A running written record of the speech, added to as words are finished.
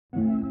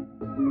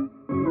What's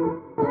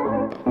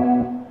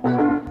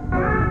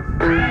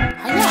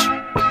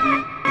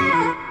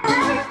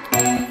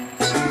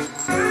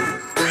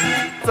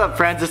up,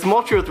 friends? It's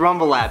Moultrie with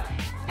RumbleLab.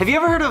 Have you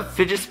ever heard of a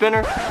fidget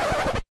spinner?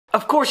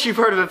 Of course you've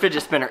heard of a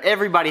fidget spinner.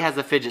 Everybody has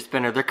a fidget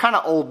spinner. They're kind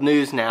of old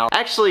news now. I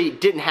actually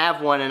didn't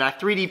have one, and I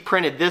 3D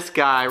printed this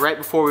guy right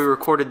before we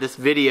recorded this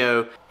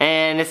video,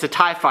 and it's a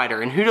TIE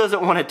fighter. And who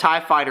doesn't want a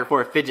TIE fighter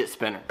for a fidget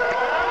spinner?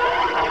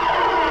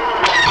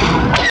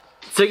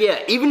 So yeah,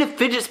 even if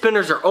fidget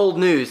spinners are old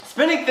news,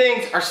 spinning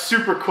things are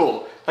super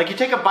cool. Like you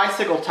take a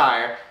bicycle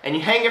tire and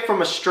you hang it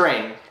from a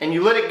string and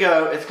you let it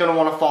go, it's gonna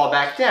wanna fall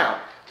back down.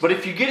 But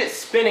if you get it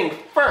spinning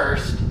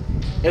first,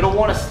 it'll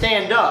wanna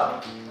stand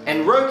up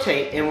and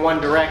rotate in one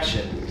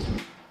direction.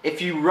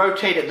 If you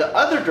rotate it the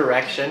other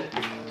direction,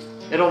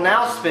 it'll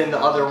now spin the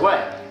other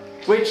way,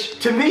 which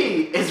to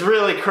me is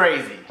really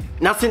crazy.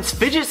 Now, since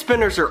fidget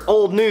spinners are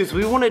old news,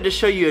 we wanted to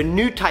show you a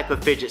new type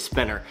of fidget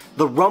spinner,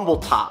 the Rumble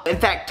Top. In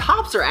fact,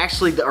 tops are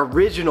actually the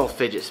original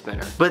fidget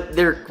spinner, but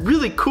they're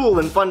really cool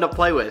and fun to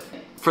play with.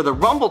 For the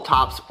Rumble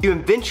Tops, you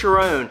invent your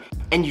own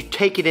and you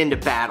take it into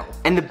battle.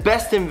 And the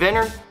best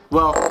inventor,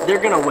 well, they're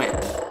gonna win.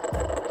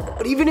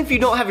 But even if you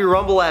don't have your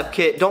RumbleLab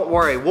kit, don't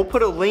worry, we'll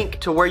put a link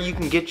to where you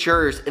can get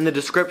yours in the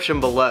description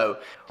below.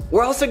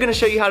 We're also gonna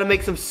show you how to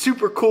make some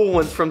super cool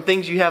ones from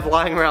things you have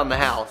lying around the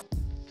house.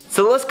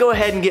 So let's go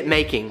ahead and get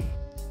making.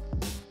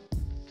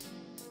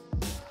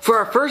 For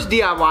our first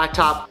DIY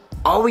top,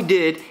 all we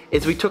did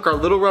is we took our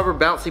little rubber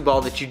bouncy ball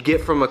that you'd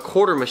get from a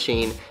quarter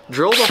machine,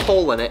 drilled a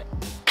hole in it,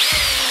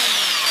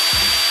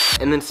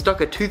 and then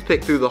stuck a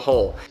toothpick through the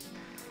hole.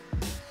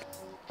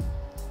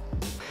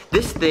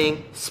 This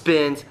thing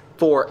spins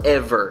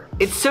forever.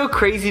 It's so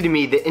crazy to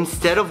me that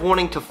instead of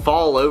wanting to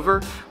fall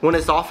over when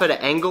it's off at an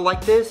angle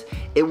like this,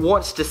 it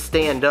wants to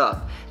stand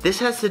up. This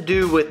has to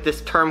do with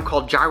this term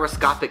called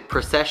gyroscopic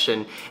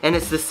precession, and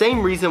it's the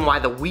same reason why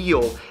the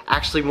wheel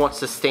actually wants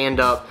to stand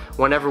up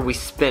whenever we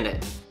spin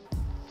it.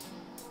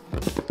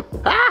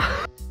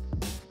 Ah!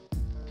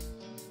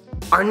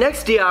 Our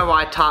next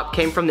DIY top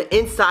came from the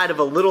inside of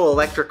a little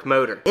electric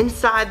motor.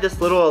 Inside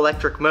this little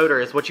electric motor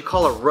is what you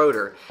call a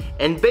rotor.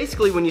 And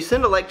basically when you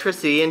send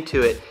electricity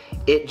into it,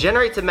 it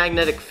generates a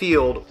magnetic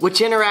field which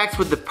interacts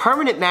with the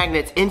permanent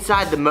magnets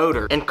inside the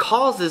motor and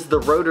causes the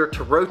rotor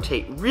to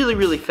rotate really,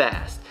 really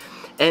fast.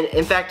 And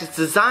in fact, it's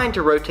designed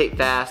to rotate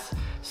fast,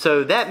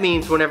 so that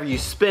means whenever you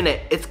spin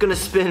it, it's gonna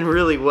spin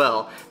really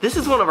well. This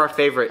is one of our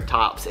favorite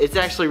tops. It's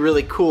actually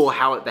really cool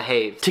how it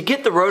behaves. To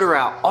get the rotor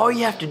out, all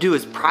you have to do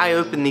is pry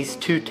open these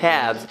two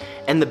tabs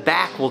and the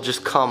back will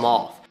just come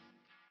off.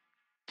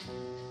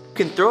 You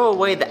can throw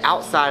away the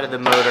outside of the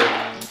motor,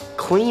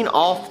 clean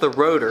off the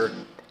rotor,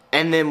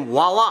 and then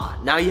voila,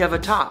 now you have a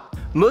top.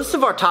 Most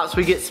of our tops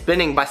we get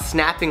spinning by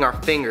snapping our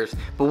fingers,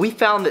 but we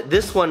found that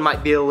this one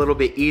might be a little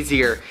bit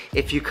easier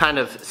if you kind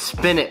of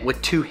spin it with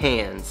two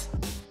hands.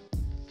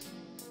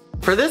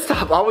 For this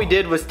top, all we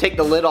did was take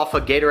the lid off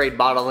a Gatorade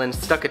bottle and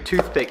stuck a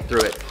toothpick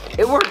through it.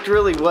 It worked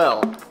really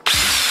well.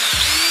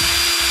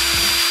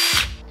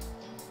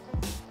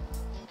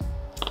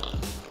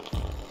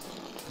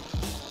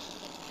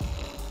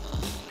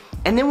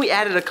 And then we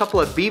added a couple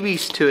of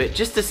BBs to it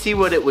just to see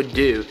what it would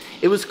do.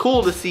 It was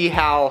cool to see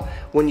how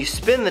when you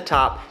spin the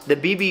top, the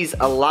BBs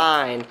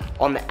align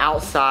on the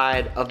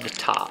outside of the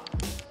top.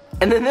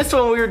 And then this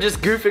one we were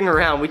just goofing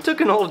around. We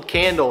took an old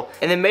candle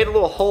and then made a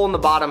little hole in the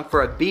bottom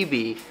for a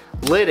BB,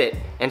 lit it,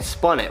 and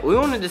spun it. We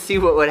wanted to see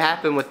what would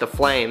happen with the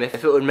flame,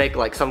 if it would make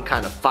like some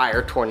kind of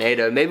fire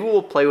tornado. Maybe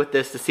we'll play with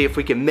this to see if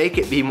we can make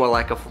it be more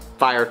like a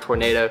fire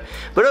tornado.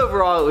 But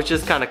overall, it was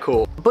just kind of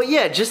cool. But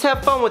yeah, just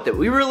have fun with it.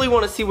 We really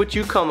want to see what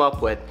you come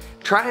up with.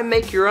 Try and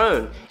make your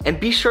own. And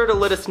be sure to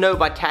let us know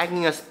by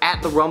tagging us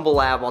at the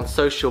RumbleLab on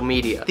social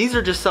media. These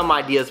are just some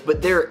ideas,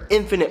 but there are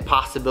infinite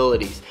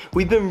possibilities.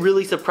 We've been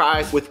really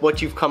surprised with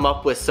what you've come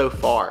up with so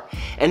far.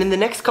 And in the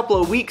next couple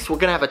of weeks, we're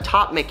gonna have a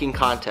top making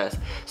contest.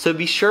 So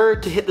be sure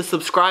to hit the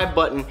subscribe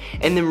button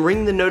and then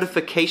ring the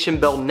notification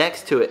bell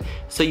next to it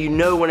so you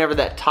know whenever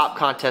that top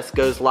contest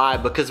goes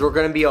live, because we're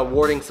gonna be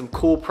awarding some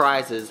cool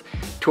prizes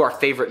to our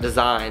favorite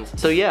designs.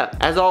 So yeah,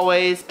 as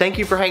always, thank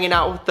you for hanging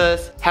out with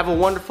us. Have a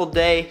wonderful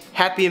day.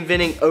 Happy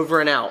inventing,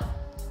 over and out.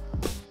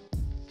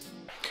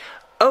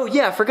 Oh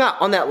yeah, I forgot,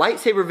 on that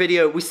lightsaber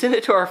video, we sent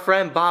it to our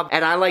friend Bob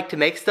at I Like to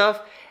Make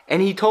Stuff,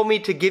 and he told me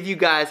to give you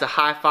guys a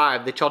high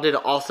five, that y'all did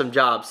an awesome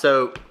job.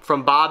 So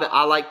from Bob at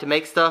I Like to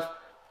Make Stuff,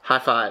 high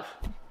five.